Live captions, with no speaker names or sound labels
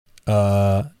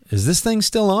Is this thing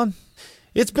still on?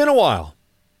 It's been a while.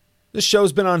 This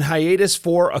show's been on hiatus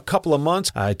for a couple of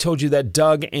months. I told you that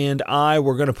Doug and I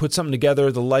were going to put something together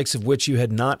the likes of which you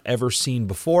had not ever seen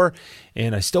before,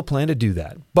 and I still plan to do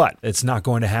that. But it's not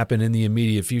going to happen in the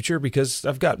immediate future because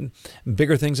I've got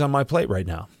bigger things on my plate right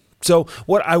now. So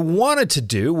what I wanted to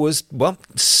do was,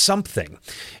 something.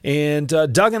 And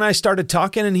Doug and I started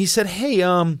talking, and he said, hey,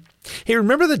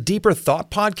 remember the Deeper Thought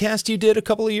podcast you did a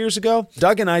couple of years ago?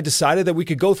 Doug and I decided that we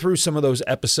could go through some of those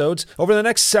episodes. Over the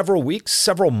next several weeks,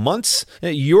 several months,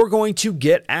 you're going to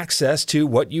get access to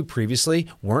what you previously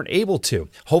weren't able to.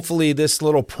 Hopefully, this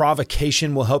little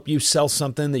provocation will help you sell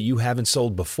something that you haven't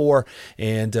sold before.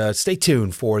 And stay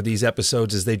tuned for these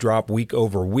episodes as they drop week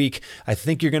over week. I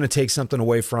think you're going to take something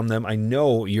away from them. I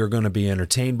know you're going to be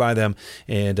entertained by them.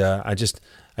 And I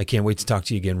can't wait to talk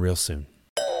to you again real soon.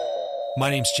 My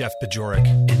name's Jeff Bajorek,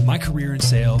 and my career in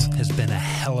sales has been a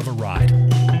hell of a ride.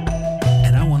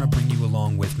 And I want to bring you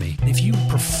along with me. If you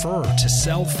prefer to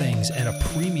sell things at a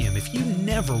premium, if you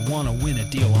never want to win a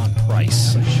deal on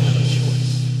price,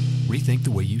 rethink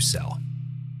the way you sell.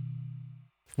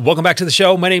 Welcome back to the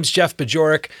show. My name's Jeff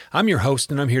Bajorek. I'm your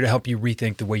host, and I'm here to help you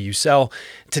rethink the way you sell.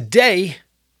 Today,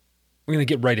 we're going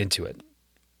to get right into it.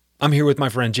 I'm here with my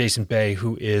friend Jason Bay,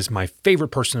 who is my favorite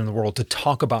person in the world, to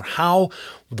talk about how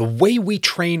the way we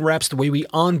train reps, the way we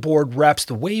onboard reps,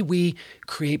 the way we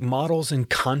create models and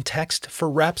context for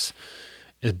reps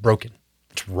is broken.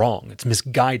 It's wrong. It's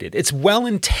misguided. It's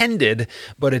well-intended,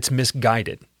 but it's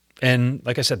misguided. And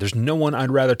like I said, there's no one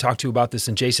I'd rather talk to about this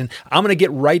than Jason. I'm going to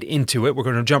get right into it. We're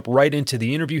going to jump right into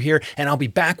the interview here, and I'll be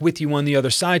back with you on the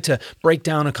other side to break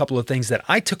down a couple of things that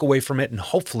I took away from it and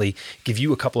hopefully give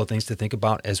you a couple of things to think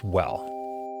about as well.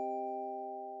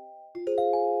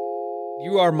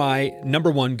 You are my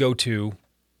number one go-to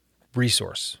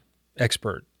resource,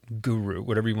 expert, guru,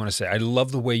 whatever you want to say. I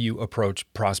love the way you approach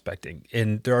prospecting.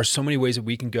 And there are so many ways that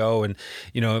we can go. And,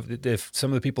 you know, if some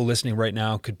of the people listening right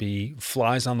now could be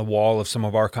flies on the wall of some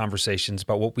of our conversations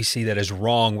about what we see that is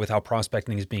wrong with how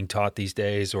prospecting is being taught these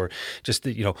days, or just,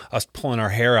 us pulling our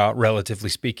hair out, relatively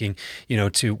speaking,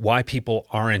 to why people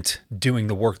aren't doing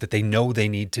the work that they know they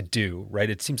need to do, right?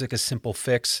 It seems like a simple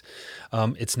fix.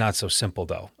 It's not so simple,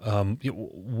 though.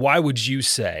 Why would you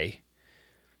say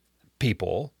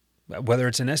people, whether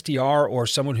it's an SDR or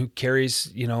someone who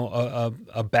carries,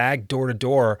 a bag door to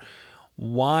door,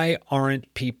 why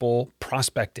aren't people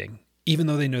prospecting, even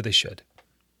though they know they should?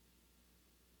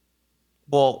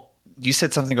 Well, you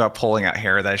said something about pulling out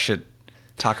hair that I should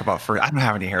talk about first. I don't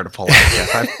have any hair to pull out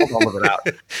yet. I pulled all of it out.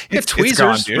 You have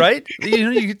tweezers, right?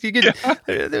 You get,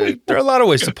 there are a lot of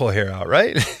ways to pull hair out,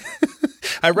 right?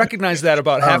 I recognize that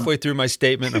about halfway through my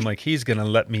statement. I'm like, he's never going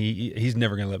to let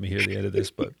me hear the end of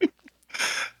this, but...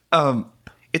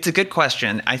 It's a good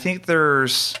question. I think there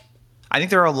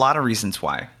are a lot of reasons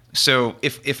why. So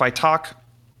if I talk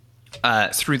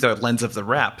through the lens of the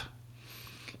rep,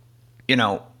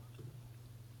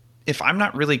 if I'm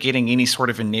not really getting any sort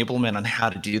of enablement on how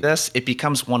to do this, it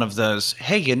becomes one of those,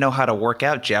 hey, you know how to work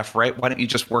out, Jeff, right? Why don't you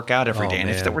just work out every day? And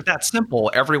if it were that simple,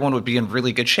 everyone would be in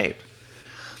really good shape,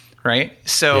 right?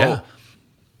 So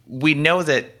we know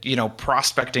that,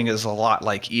 prospecting is a lot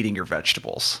like eating your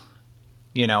vegetables.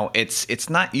 It's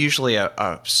not usually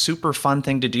a super fun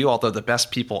thing to do, although the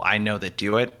best people I know that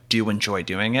do it do enjoy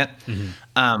doing it. Mm-hmm.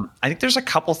 I think there's a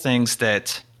couple things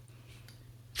that,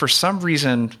 for some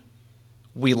reason,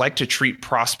 we like to treat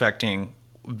prospecting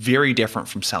very different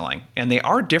from selling. And they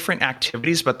are different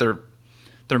activities, but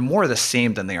they're more the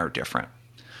same than they are different.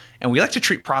 And we like to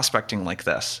treat prospecting like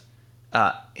this.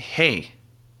 Hey,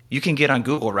 you can get on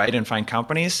Google, right, and find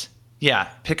companies? Yeah,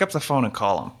 pick up the phone and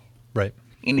call them. Right.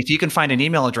 And if you can find an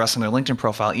email address on their LinkedIn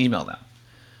profile, email them.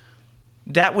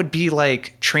 That would be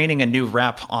like training a new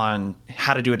rep on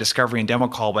how to do a discovery and demo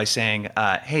call by saying,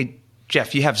 hey,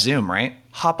 Jeff, you have Zoom, right?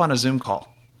 Hop on a Zoom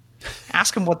call.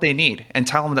 Ask them what they need and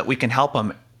tell them that we can help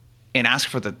them and ask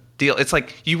for the deal. It's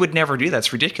like you would never do that.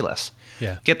 It's ridiculous.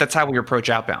 Yeah. Yet that's how we approach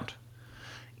outbound.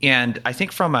 And I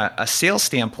think from a sales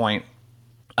standpoint,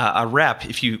 a rep,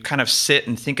 if you kind of sit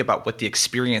and think about what the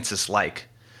experience is like,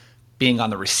 being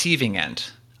on the receiving end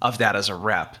of that as a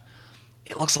rep,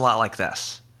 it looks a lot like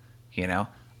this.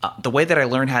 The way that I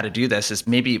learned how to do this is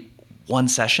maybe one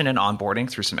session in onboarding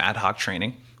through some ad hoc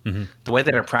training. Mm-hmm. The way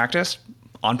that I practice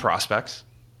on prospects,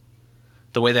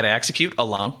 the way that I execute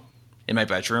alone in my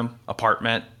bedroom,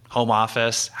 apartment, home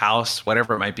office, house,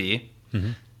 whatever it might be.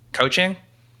 Mm-hmm. Coaching,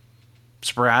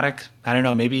 sporadic, I don't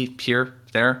know, maybe here,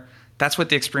 there. That's what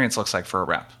the experience looks like for a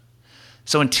rep.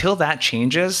 So until that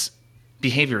changes,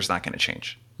 behavior is not going to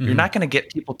change. You're not going to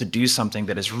get people to do something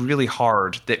that is really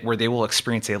hard, where they will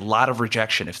experience a lot of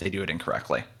rejection if they do it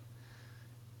incorrectly.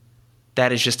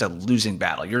 That is just a losing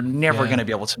battle. You're never going to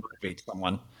be able to motivate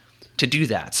someone to do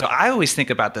that. So I always think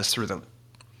about this through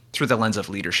the lens of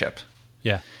leadership.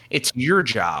 Yeah. It's your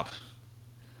job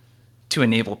to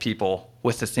enable people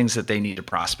with the things that they need to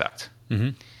prospect.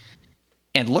 And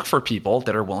look for people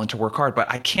that are willing to work hard.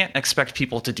 But I can't expect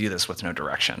people to do this with no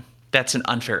direction. That's an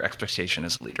unfair expectation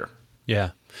as a leader.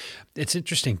 Yeah. It's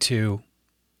interesting too.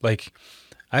 Like,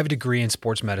 I have a degree in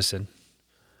sports medicine.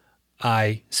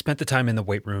 I spent the time in the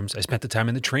weight rooms. I spent the time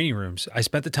in the training rooms. I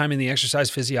spent the time in the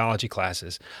exercise physiology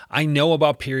classes. I know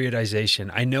about periodization.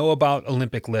 I know about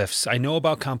Olympic lifts. I know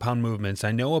about compound movements.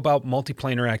 I know about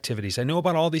multiplanar activities. I know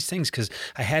about all these things because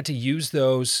I had to use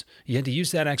those. You had to use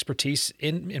that expertise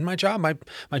in my job.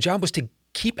 My job was to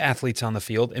keep athletes on the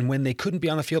field. And when they couldn't be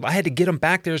on the field, I had to get them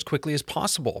back there as quickly as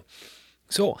possible.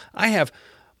 So I have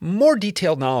more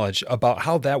detailed knowledge about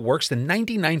how that works than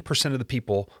 99% of the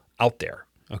people out there.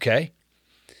 Okay.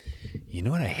 You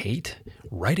know what I hate?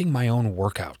 Writing my own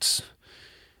workouts.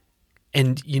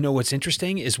 And you know what's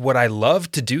interesting is what I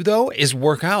love to do though is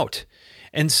work out.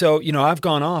 And so, I've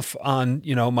gone off on,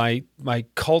 my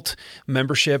cult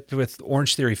membership with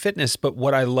Orange Theory Fitness, but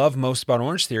what I love most about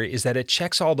Orange Theory is that it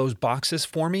checks all those boxes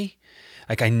for me.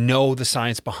 Like I know the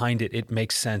science behind it. It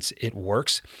makes sense. It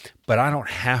works, but I don't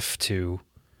have to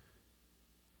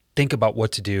think about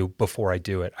what to do before I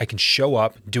do it. I can show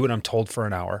up, do what I'm told for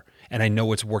an hour, and I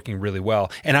know it's working really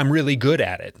well. And I'm really good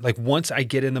at it. Like once I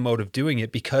get in the mode of doing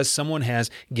it, because someone has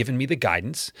given me the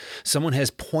guidance, someone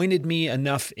has pointed me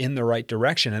enough in the right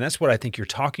direction. And that's what I think you're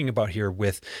talking about here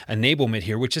with enablement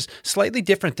here, which is slightly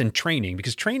different than training,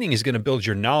 because training is going to build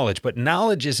your knowledge, but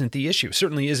knowledge isn't the issue. It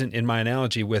certainly isn't in my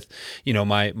analogy with,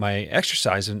 my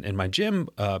exercise and my gym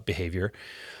behavior.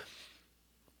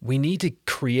 We need to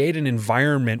create an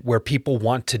environment where people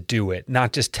want to do it,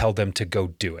 not just tell them to go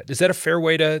do it. Is that a fair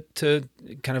way to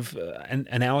kind of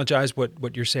analogize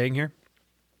what you're saying here?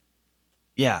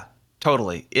 Yeah,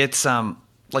 totally. It's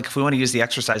like if we want to use the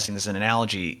exercising as an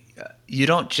analogy, you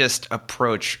don't just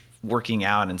approach working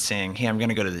out and saying, hey, I'm going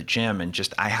to go to the gym and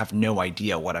I have no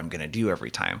idea what I'm going to do every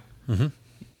time.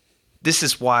 This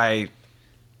is why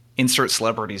insert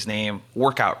celebrity's name,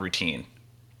 workout routine,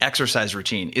 exercise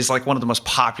routine is like one of the most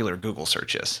popular Google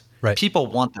searches. Right. People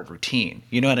want the routine.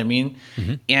 You know what I mean?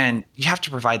 And you have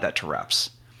to provide that to reps.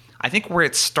 I think where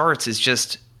it starts is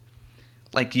just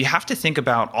like you have to think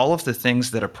about all of the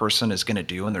things that a person is going to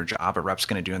do in their job, a rep's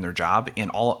going to do in their job, and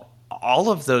all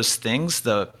of those things.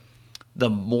 The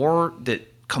more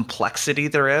that complexity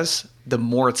there is, the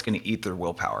more it's going to eat their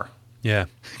willpower. Yeah.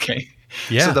 Okay.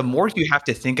 Yeah. So the more you have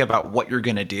to think about what you're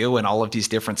going to do in all of these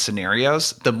different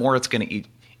scenarios, the more it's going to eat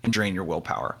and drain your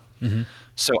willpower.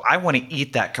 So I want to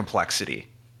eat that complexity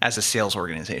as a sales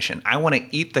organization. I want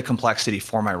to eat the complexity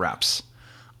for my reps.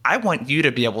 I want you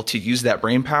to be able to use that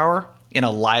brain power in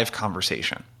a live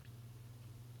conversation.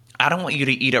 I don't want you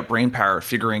to eat up brain power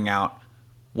figuring out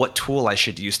what tool I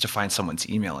should use to find someone's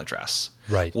email address.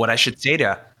 Right. What I should say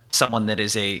to someone that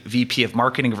is a VP of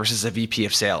marketing versus a VP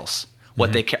of sales.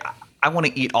 What they care. I want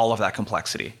to eat all of that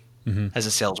complexity as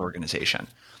a sales organization.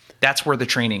 That's where the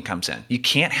training comes in. You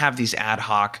can't have these ad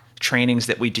hoc trainings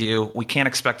that we do. We can't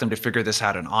expect them to figure this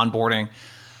out in onboarding.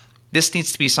 This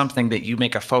needs to be something that you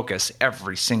make a focus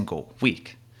every single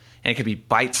week. And it could be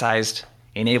bite-sized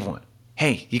enablement.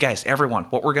 Hey, you guys, everyone,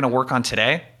 what we're going to work on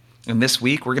today and this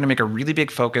week, we're going to make a really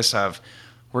big focus of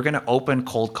we're going to open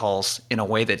cold calls in a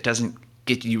way that doesn't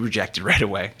get you rejected right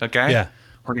away. Okay? Yeah.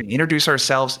 We're going to introduce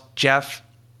ourselves.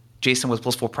 Jason with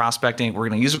Blissful Prospecting. We're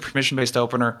going to use a permission-based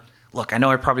opener. Look, I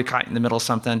know I probably caught you in the middle of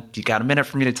something. You got a minute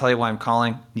for me to tell you why I'm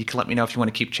calling? You can let me know if you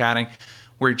want to keep chatting.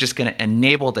 We're just going to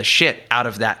enable the shit out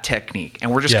of that technique.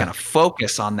 And we're just going to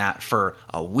focus on that for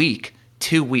a week,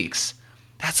 2 weeks.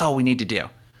 That's all we need to do.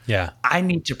 Yeah. I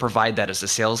need to provide that as a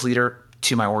sales leader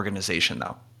to my organization,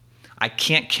 though. I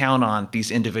can't count on these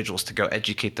individuals to go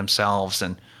educate themselves.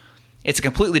 And it's a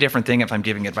completely different thing if I'm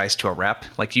giving advice to a rep.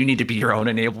 Like you need to be your own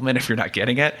enablement if you're not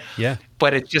getting it. Yeah.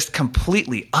 But it's just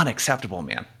completely unacceptable,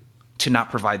 man, to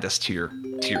not provide this to your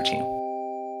team.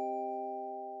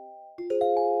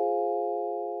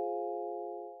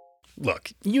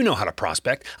 Look, you know how to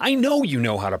prospect. I know you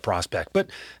know how to prospect, but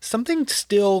something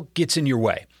still gets in your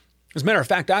way. As a matter of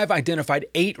fact, I've identified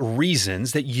 8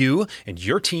 reasons that you and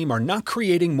your team are not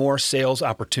creating more sales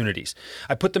opportunities.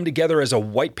 I put them together as a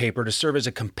white paper to serve as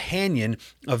a companion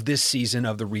of this season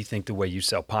of the Rethink the Way You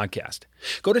Sell podcast.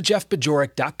 Go to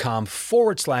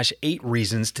jeffbajorek.com/8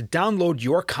 reasons to download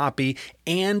your copy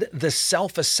and the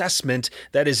self-assessment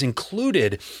that is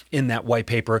included in that white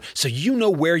paper so you know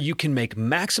where you can make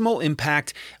maximal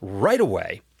impact right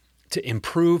away to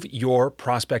improve your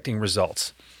prospecting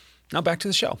results. Now back to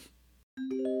the show.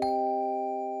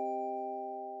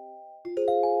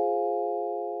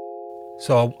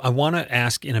 So I want to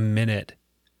ask in a minute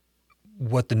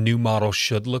what the new model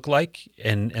should look like.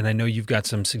 And I know you've got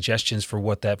some suggestions for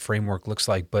what that framework looks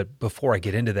like. But before I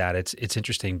get into that, it's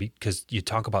interesting because you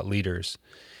talk about leaders.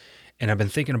 And I've been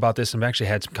thinking about this. I've actually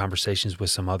had some conversations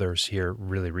with some others here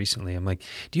really recently. I'm like,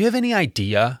 do you have any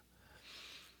idea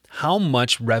how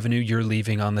much revenue you're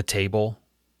leaving on the table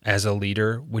as a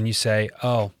leader when you say,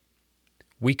 oh,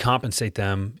 we compensate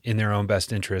them in their own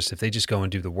best interest. If they just go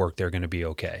and do the work, they're going to be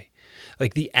okay.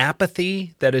 Like the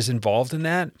apathy that is involved in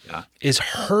that is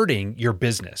hurting your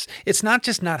business. It's not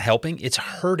just not helping, it's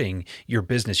hurting your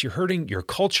business. You're hurting your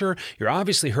culture. You're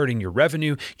obviously hurting your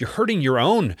revenue. You're hurting your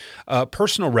own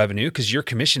personal revenue because your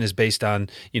commission is based on,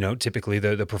 typically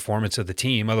the performance of the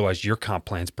team. Otherwise, your comp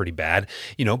plan's pretty bad,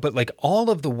 but like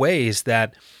all of the ways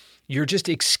that you're just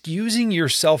excusing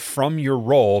yourself from your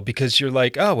role because you're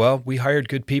like, oh, well, we hired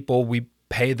good people. We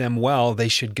pay them well. They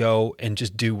should go and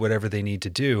just do whatever they need to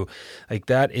do. Like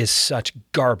that is such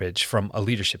garbage from a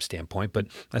leadership standpoint, but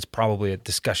that's probably a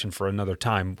discussion for another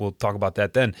time. We'll talk about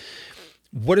that then.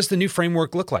 What does the new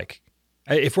framework look like?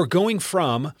 If we're going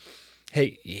from,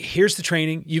 hey, here's the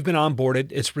training, you've been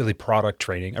onboarded, it's really product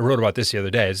training. I wrote about this the other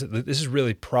day. This is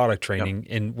really product training,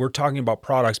 and we're talking about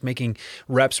products, making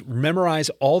reps memorize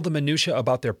all the minutia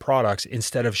about their products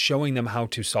instead of showing them how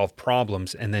to solve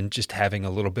problems and then just having a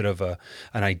little bit of an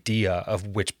idea of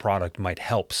which product might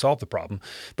help solve the problem.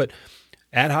 But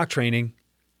ad hoc training,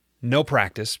 no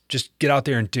practice, just get out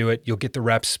there and do it. You'll get the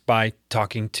reps by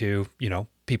talking to,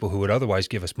 people who would otherwise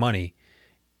give us money.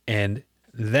 And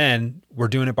then we're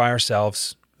doing it by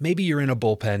ourselves. Maybe you're in a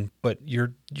bullpen, but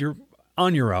you're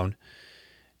on your own.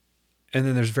 And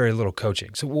then there's very little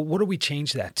coaching. So what do we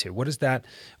change that to? What is that?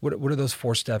 What do those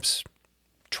 4 steps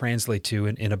translate to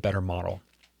in a better model?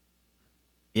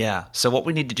 Yeah. So what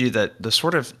we need to do, the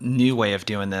sort of new way of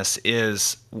doing this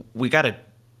is we got to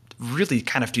really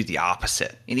kind of do the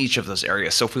opposite in each of those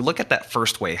areas. So if we look at that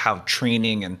first way, how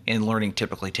training and learning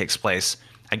typically takes place,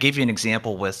 I gave you an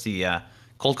example with the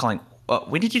cold calling.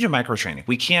 We need to do micro training.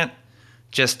 We can't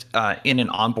just in an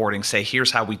onboarding say, here's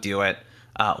how we do it.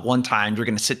 One time you're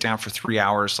going to sit down for 3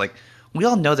 hours. Like we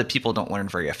all know that people don't learn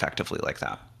very effectively like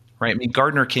that, right? I mean,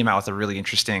 Gartner came out with a really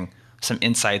interesting, some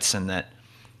insights in that,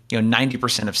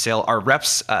 90% of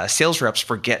sales reps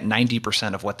forget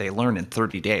 90% of what they learn in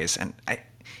 30 days. And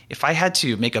if I had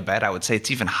to make a bet, I would say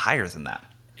it's even higher than that.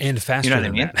 And faster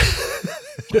than that.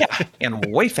 Yeah,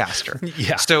 and way faster.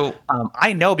 Yeah. So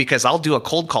I know because I'll do a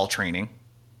cold call training,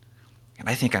 and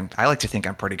I like to think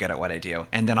I'm pretty good at what I do.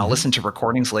 And then I'll listen to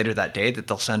recordings later that day that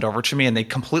they'll send over to me, and they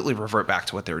completely revert back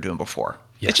to what they were doing before.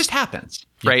 Yeah. It just happens,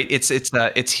 right?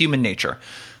 It's human nature.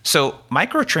 So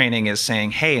micro training is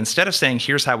saying, hey, instead of saying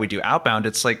here's how we do outbound,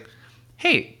 it's like,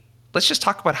 hey, let's just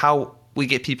talk about how we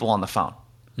get people on the phone,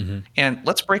 and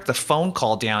let's break the phone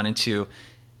call down into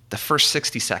the first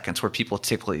 60 seconds where people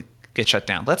typically get shut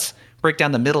down. Let's break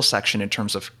down the middle section in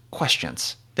terms of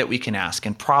questions that we can ask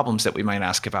and problems that we might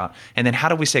ask about. And then how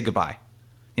do we say goodbye?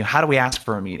 How do we ask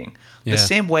for a meeting? Yeah. The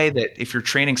same way that if you're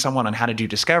training someone on how to do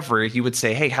discovery, you would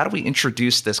say, hey, how do we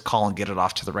introduce this call and get it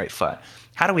off to the right foot?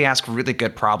 How do we ask really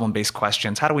good problem-based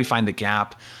questions? How do we find the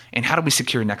gap? And how do we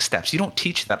secure next steps? You don't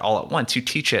teach that all at once. You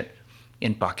teach it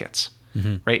in buckets,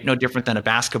 right? No different than a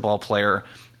basketball player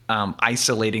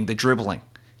isolating the dribbling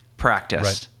practice.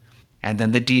 Right. And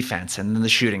then the defense, and then the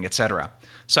shooting, et cetera.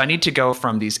 So I need to go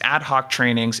from these ad hoc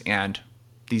trainings and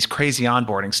these crazy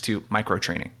onboardings to micro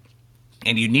training.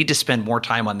 And you need to spend more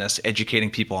time on this,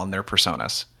 educating people on their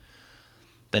personas.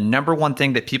 The number one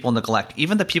thing that people neglect,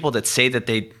 even the people that say that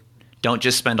they don't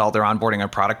just spend all their onboarding on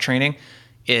product training,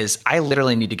 is I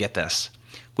literally need to get this.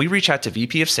 We reach out to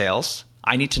VP of sales.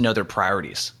 I need to know their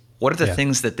priorities. What are the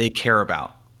things that they care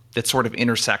about that sort of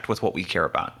intersect with what we care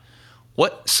about?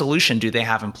 What solution do they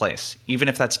have in place, even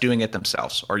if that's doing it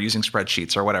themselves or using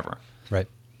spreadsheets or whatever? Right.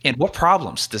 And what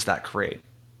problems does that create?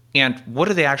 And what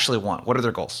do they actually want? What are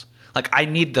their goals? Like I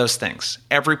need those things.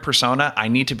 Every persona, I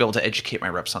need to be able to educate my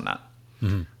reps on that.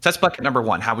 So that's bucket number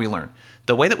 1, how we learn.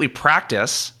 The way that we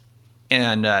practice,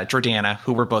 and Jordana,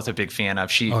 who we're both a big fan of,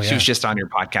 she was just on your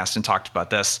podcast and talked about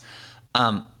this.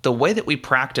 The way that we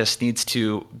practice needs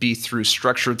to be through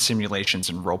structured simulations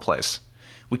and role plays.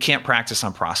 We can't practice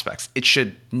on prospects. It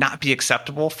should not be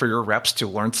acceptable for your reps to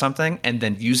learn something and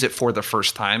then use it for the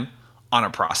first time on a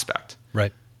prospect.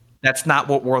 Right. That's not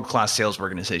what world-class sales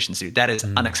organizations do. That is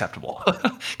unacceptable.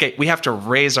 Okay, we have to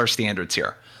raise our standards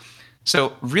here.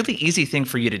 So really easy thing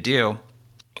for you to do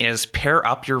is pair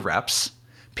up your reps,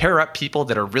 pair up people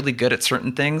that are really good at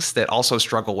certain things that also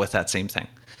struggle with that same thing.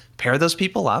 Pair those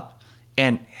people up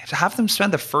and have them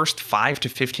spend the first 5 to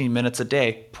 15 minutes a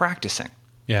day practicing.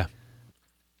 Yeah.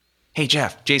 Hey,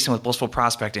 Jeff, Jason with Blissful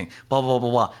Prospecting, blah, blah, blah,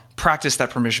 blah. Practice that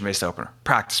permission-based opener.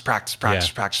 Practice,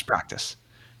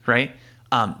 right?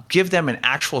 Give them an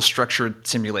actual structured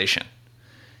simulation.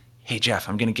 Hey, Jeff,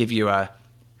 I'm going to give you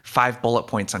 5 bullet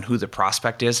points on who the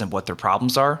prospect is and what their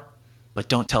problems are, but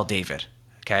don't tell David,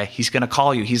 okay? He's going to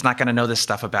call you. He's not going to know this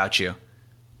stuff about you,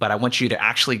 but I want you to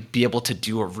actually be able to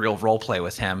do a real role play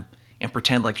with him and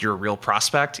pretend like you're a real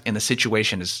prospect and the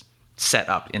situation is set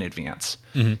up in advance.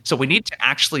 Mm-hmm. So we need to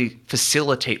actually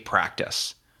facilitate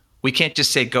practice. We can't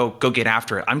just say, go get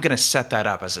after it. I'm going to set that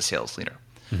up as a sales leader.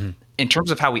 Mm-hmm. In terms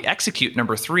of how we execute,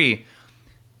 number 3,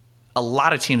 a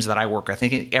lot of teams that I work with, I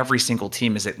think every single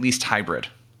team is at least hybrid.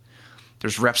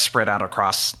 There's reps spread out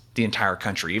across the entire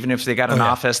country. Even if they got an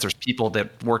office, there's people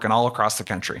that working all across the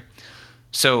country.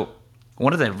 So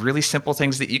one of the really simple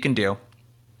things that you can do,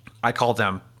 I call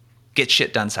them get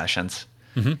shit done sessions,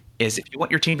 is if you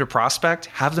want your team to prospect,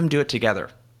 have them do it together.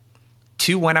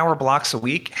 2 1-hour blocks a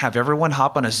week, have everyone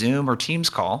hop on a Zoom or Teams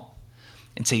call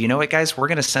and say, you know what, guys, we're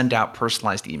going to send out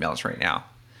personalized emails right now.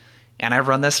 And I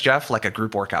run this, Jeff, like a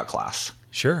group workout class.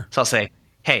 Sure. So I'll say,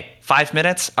 hey, 5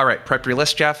 minutes. All right, prep your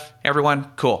list, Jeff.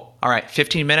 Everyone, cool. All right,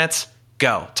 15 minutes,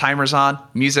 go. Timer's on,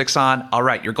 music's on. All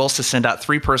right, your goal is to send out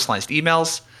 3 personalized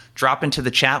emails. Drop into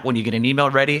the chat when you get an email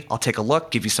ready. I'll take a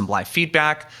look, give you some live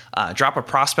feedback. Drop a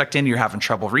prospect in you're having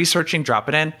trouble researching, drop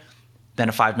it in. Then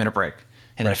a 5-minute break.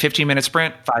 And then a 15-minute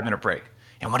sprint, 5-minute break.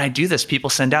 And when I do this, people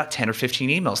send out 10 or 15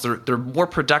 emails. They're more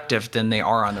productive than they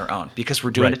are on their own because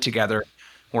we're doing it together.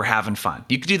 We're having fun.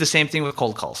 You could do the same thing with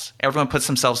cold calls. Everyone puts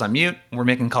themselves on mute. We're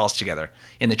making calls together.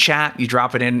 In the chat, you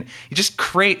drop it in. You just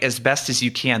create as best as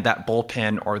you can that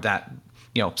bullpen or that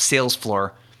sales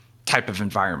floor type of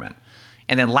environment.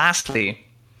 And then lastly,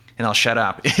 and I'll shut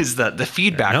up, is the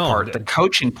feedback part, the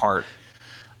coaching part.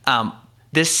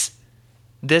 This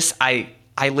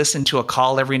I listen to a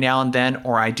call every now and then,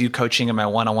 or I do coaching in my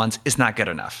one-on-ones is not good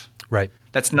enough. Right.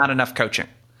 That's not enough coaching.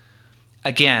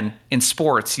 Again, in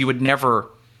sports, you would never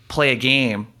play a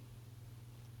game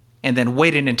and then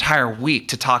wait an entire week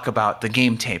to talk about the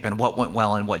game tape and what went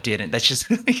well and what didn't. That's just,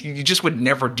 you just would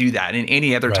never do that in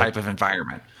any other type of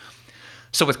environment.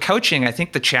 So with coaching, I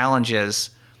think the challenge is,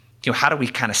 how do we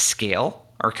kind of scale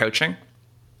our coaching?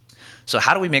 So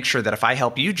how do we make sure that if I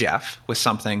help you, Jeff, with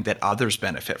something that others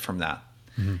benefit from that?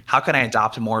 Mm-hmm. How can I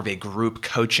adopt more of a group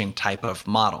coaching type of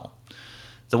model?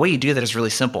 The way you do that is really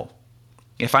simple.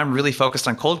 If I'm really focused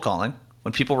on cold calling,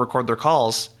 when people record their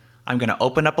calls, I'm going to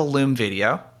open up a Loom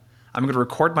video. I'm going to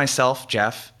record myself,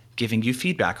 Jeff, giving you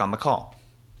feedback on the call.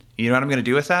 You know what I'm going to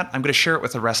do with that? I'm going to share it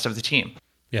with the rest of the team.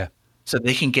 Yeah. So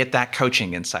they can get that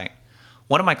coaching insight.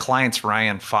 One of my clients,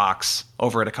 Ryan Fox,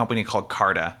 over at a company called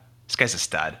Carta, this guy's a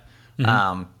stud.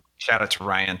 Mm-hmm. Shout out to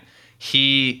Ryan.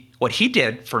 What he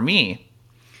did for me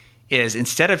is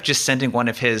instead of just sending one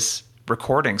of his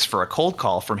recordings for a cold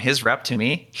call from his rep to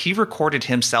me, he recorded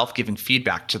himself giving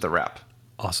feedback to the rep.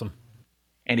 Awesome.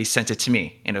 And he sent it to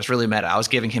me, and it was really meta. I was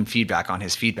giving him feedback on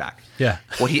his feedback. Yeah.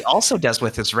 What he also does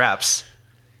with his reps,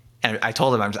 and I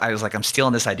told him, I was like, I'm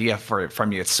stealing this idea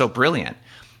from you. It's so brilliant.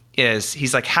 Is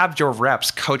he's like, have your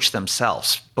reps coach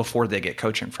themselves before they get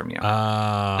coaching from you.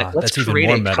 Let's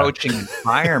create a coaching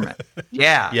environment.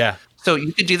 Yeah. Yeah. So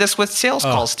you could do this with sales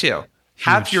calls too.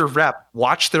 Have your rep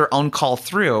watch their own call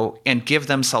through and give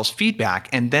themselves feedback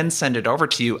and then send it over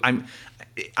to you. I'm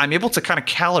able to kind of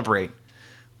calibrate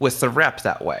with the rep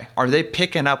that way. Are they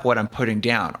picking up what I'm putting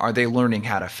down? Are they learning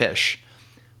how to fish?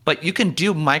 But you can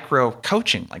do micro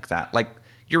coaching like that. Like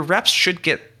your reps should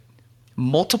get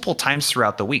multiple times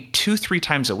throughout the week, 2-3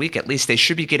 times a week at least. They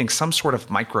should be getting some sort of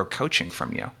micro coaching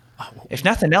from you. If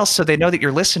nothing else, so they know that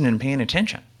you're listening and paying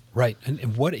attention. Right.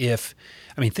 And what if,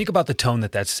 think about the tone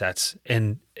that sets.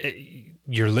 And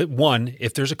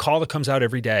if there's a call that comes out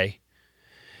every day,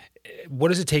 what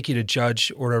does it take you to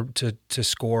judge or to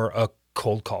score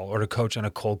cold call or to coach on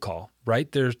a cold call,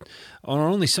 right? There's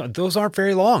only some, those aren't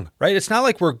very long, right? It's not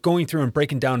like we're going through and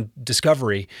breaking down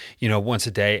discovery, once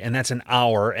a day, and that's an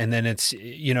hour, and then it's,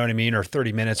 you know what I mean, or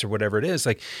 30 minutes or whatever it is.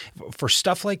 Like for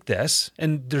stuff like this,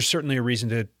 and there's certainly a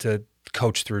reason to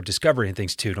coach through discovery and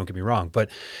things too, don't get me wrong. But,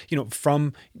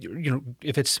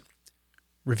 if it's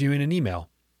reviewing an email,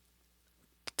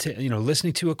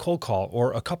 listening to a cold call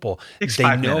or a couple, takes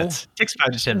 5 minutes. Takes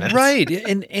 5 to 10 minutes. Right.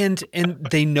 And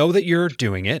they know that you're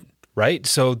doing it, right?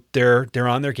 So they're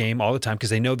on their game all the time because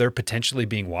they know they're potentially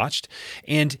being watched.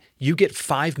 And you get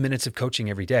 5 minutes of coaching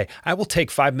every day. I will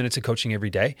take 5 minutes of coaching every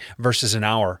day versus an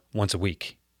hour once a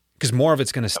week, because more of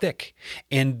it's going to stick.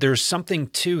 And there's something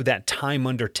to that time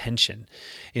under tension,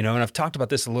 and I've talked about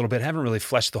this a little bit, haven't really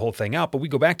fleshed the whole thing out, but we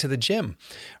go back to the gym,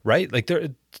 right? Like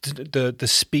the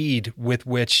speed with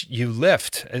which you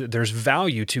lift, there's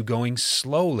value to going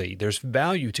slowly. There's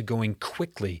value to going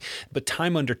quickly, but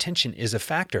time under tension is a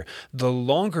factor. The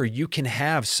longer you can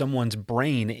have someone's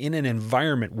brain in an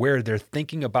environment where they're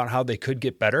thinking about how they could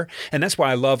get better. And that's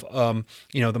why I love, the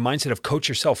mindset of coach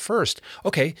yourself first.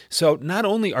 Okay. So not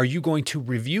only are you going to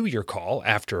review your call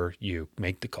after you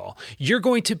make the call, you're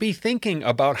going to be thinking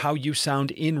about how you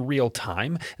sound in real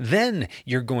time. Then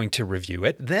you're going to review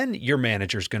it. Then your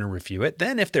manager's going to review it.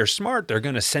 Then if they're smart, they're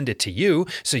going to send it to you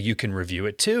so you can review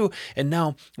it too. And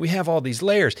now we have all these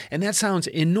layers, and that sounds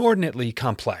inordinately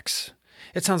complex.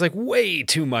 It sounds like way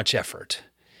too much effort.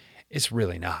 It's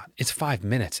really not. It's 5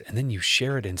 minutes, and then you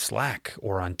share it in Slack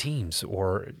or on Teams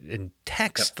or in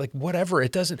text, like whatever.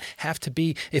 It doesn't have to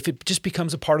be, if it just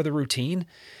becomes a part of the routine,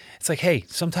 it's like, hey,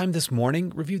 sometime this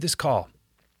morning, review this call.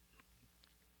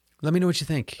 Let me know what you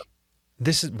think.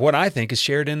 This is what I think is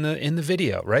shared in the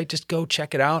video, right? Just go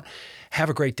check it out. Have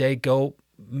a great day. Go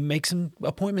make some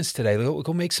appointments today.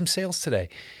 Go make some sales today.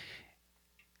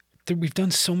 We've done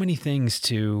so many things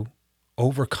to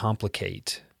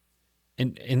overcomplicate,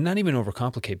 and not even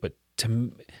overcomplicate, but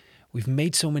we've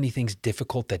made so many things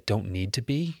difficult that don't need to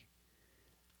be.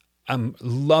 I'm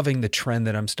loving the trend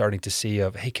that I'm starting to see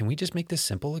of, hey, can we just make this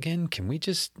simple again? Can we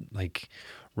just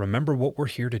remember what we're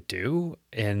here to do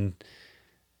and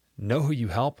know who you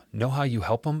help, know how you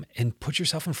help them, and put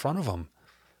yourself in front of them.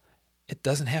 It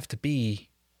doesn't have to be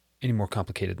any more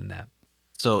complicated than that.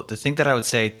 So the thing that I would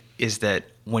say is that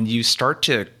when you start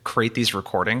to create these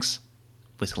recordings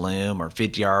with Loom or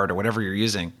Vidyard or whatever you're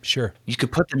using, sure, you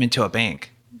could put them into a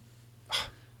bank.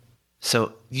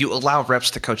 So you allow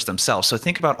reps to coach themselves. So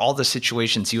think about all the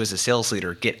situations you as a sales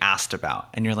leader get asked about.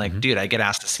 And you're like, dude, I get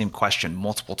asked the same question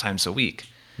multiple times a week.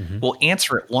 We'll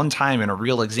answer it one time in a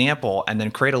real example and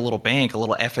then create a little bank, a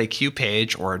little FAQ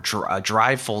page or a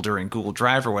drive folder in Google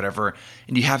Drive or whatever.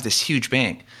 And you have this huge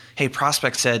bank. Hey,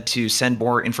 prospect said to send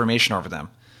more information over them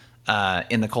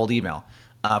in the cold email.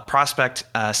 Prospect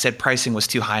said pricing was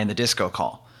too high in the disco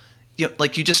call. You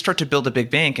just start to build a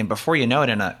big bank, and before you know it,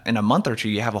 in a month or two,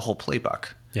 you have a whole playbook.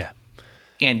 Yeah.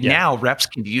 And now reps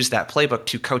can use that playbook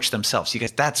to coach themselves. You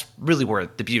guys, that's really where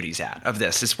the beauty's at of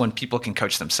this, is when people can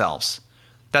coach themselves.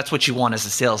 That's what you want as a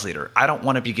sales leader. I don't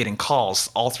want to be getting calls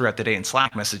all throughout the day in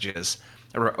Slack messages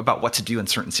about what to do in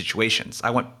certain situations. I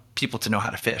want people to know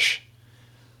how to fish.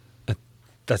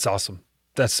 That's awesome.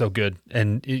 That's so good.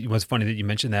 And it was funny that you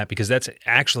mentioned that, because that's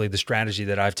actually the strategy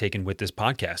that I've taken with this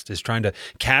podcast, is trying to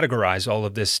categorize all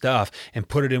of this stuff and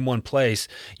put it in one place.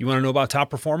 You want to know about top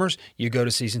performers? You go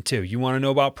to season 2. You want to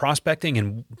know about prospecting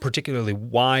and particularly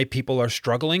why people are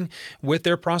struggling with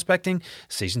their prospecting?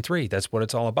 Season 3. That's what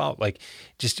it's all about. Like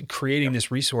just creating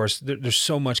this resource. There's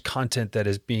so much content that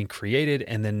is being created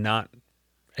and then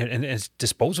and it's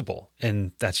disposable.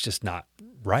 And that's just not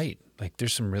right. Like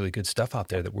there's some really good stuff out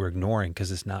there that we're ignoring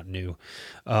because it's not new.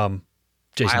 Jason,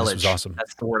 mileage. This was awesome.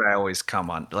 That's the word I always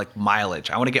come on, like mileage.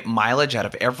 I want to get mileage out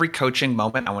of every coaching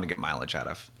moment. I want to get mileage out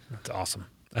of. That's awesome.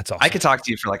 That's awesome. I could talk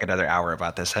to you for like another hour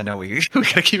about this. I know we got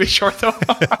to keep it short though.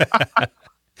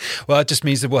 Well, it just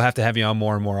means that we'll have to have you on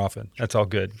more and more often. That's all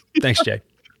good. Thanks, Jay.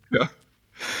 Yeah.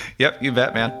 Yep, you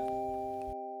bet, man.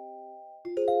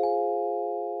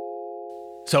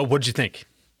 So what'd you think?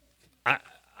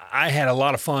 I had a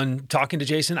lot of fun talking to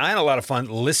Jason. I had a lot of fun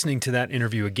listening to that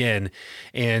interview again.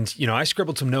 And, I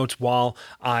scribbled some notes while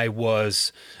I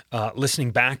was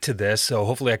listening back to this. So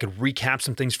hopefully I could recap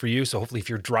some things for you. So hopefully if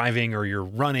you're driving or you're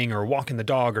running or walking the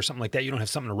dog or something like that, you don't have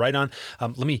something to write on.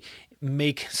 Let me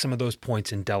make some of those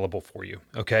points indelible for you.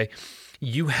 Okay.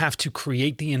 You have to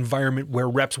create the environment where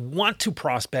reps want to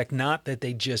prospect, not that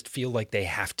they just feel like they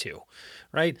have to,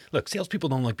 right? Look, salespeople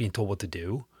don't like being told what to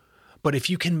do. But if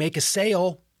you can make a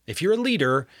sale, if you're a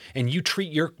leader and you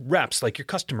treat your reps like your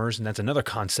customers, and that's another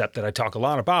concept that I talk a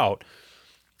lot about,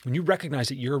 When you recognize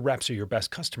that your reps are your best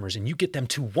customers and you get them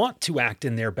to want to act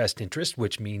in their best interest,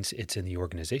 which means it's in the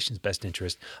organization's best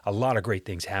interest, a lot of great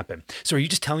things happen. So are you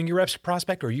just telling your reps to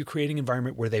prospect, or are you creating an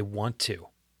environment where they want to?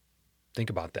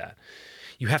 Think about that.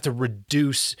 You have to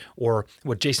reduce, or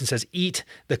what Jason says, eat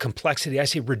the complexity. I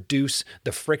say reduce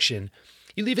the friction.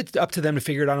 You leave it up to them to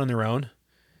figure it out on their own,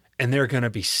 and they're going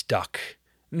to be stuck.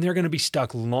 And they're going to be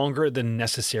stuck longer than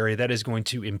necessary. That is going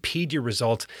to impede your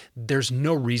results. There's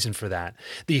no reason for that.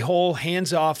 The whole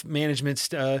hands-off management,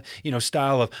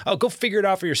 style of, go figure it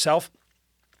out for yourself,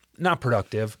 not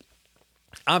productive.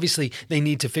 Obviously, they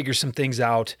need to figure some things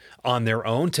out on their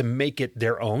own to make it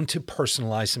their own, to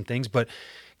personalize some things, but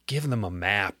give them a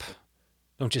map.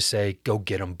 Don't just say, go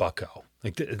get them, bucko.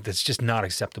 Like that's just not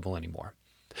acceptable anymore.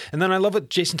 And then I love what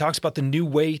Jason talks about. The new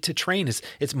way to train is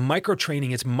it's micro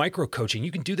training, it's micro coaching.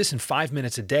 You can do this in 5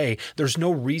 minutes a day. There's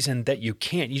no reason that you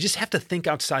can't. You just have to think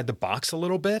outside the box a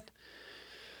little bit.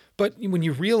 But when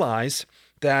you realize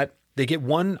that they get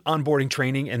one onboarding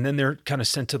training and then they're kind of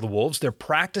sent to the wolves, they're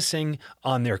practicing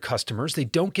on their customers, they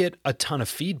don't get a ton of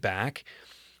feedback.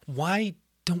 Why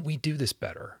don't we do this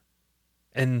better?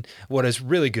 And what is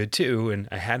really good too, and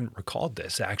I hadn't recalled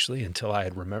this actually until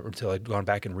I'd gone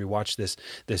back and rewatched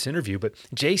this interview, but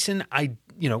Jason,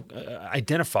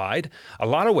 identified a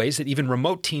lot of ways that even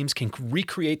remote teams can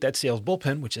recreate that sales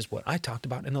bullpen, which is what I talked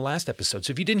about in the last episode.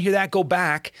 So if you didn't hear that, go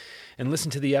back and listen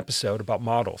to the episode about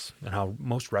models and how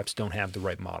most reps don't have the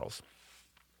right models.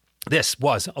 This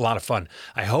was a lot of fun.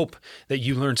 I hope that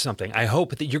you learned something. I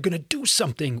hope that you're going to do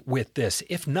something with this.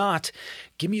 If not,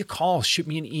 give me a call, shoot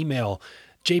me an email,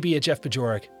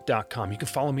 jb@jeffbajorek.com. You can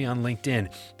follow me on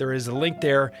LinkedIn. There is a link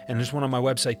there, and there's one on my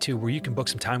website too, where you can book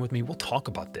some time with me. We'll talk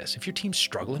about this. If your team's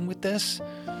struggling with this,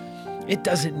 it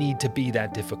doesn't need to be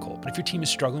that difficult. But if your team is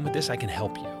struggling with this, I can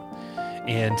help you.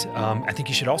 And I think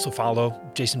you should also follow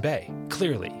Jason Bay,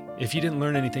 clearly. If you didn't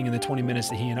learn anything in the 20 minutes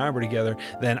that he and I were together,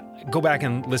 then go back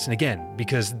and listen again,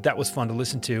 because that was fun to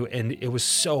listen to, and it was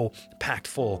so packed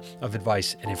full of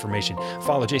advice and information.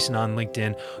 Follow Jason on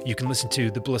LinkedIn. You can listen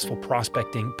to the Blissful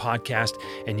Prospecting podcast,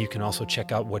 and you can also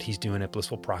check out what he's doing at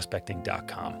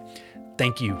blissfulprospecting.com.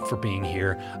 Thank you for being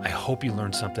here. I hope you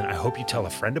learned something. I hope you tell a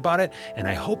friend about it, and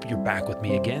I hope you're back with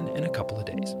me again in a couple of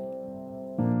days.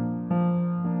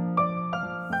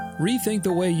 Rethink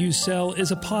the Way You Sell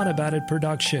is a Pod About It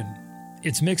production.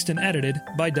 It's mixed and edited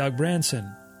by Doug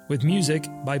Branson, with music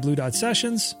by Blue Dot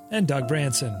Sessions and Doug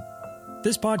Branson.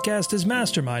 This podcast is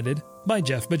masterminded by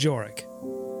Jeff Bajorek.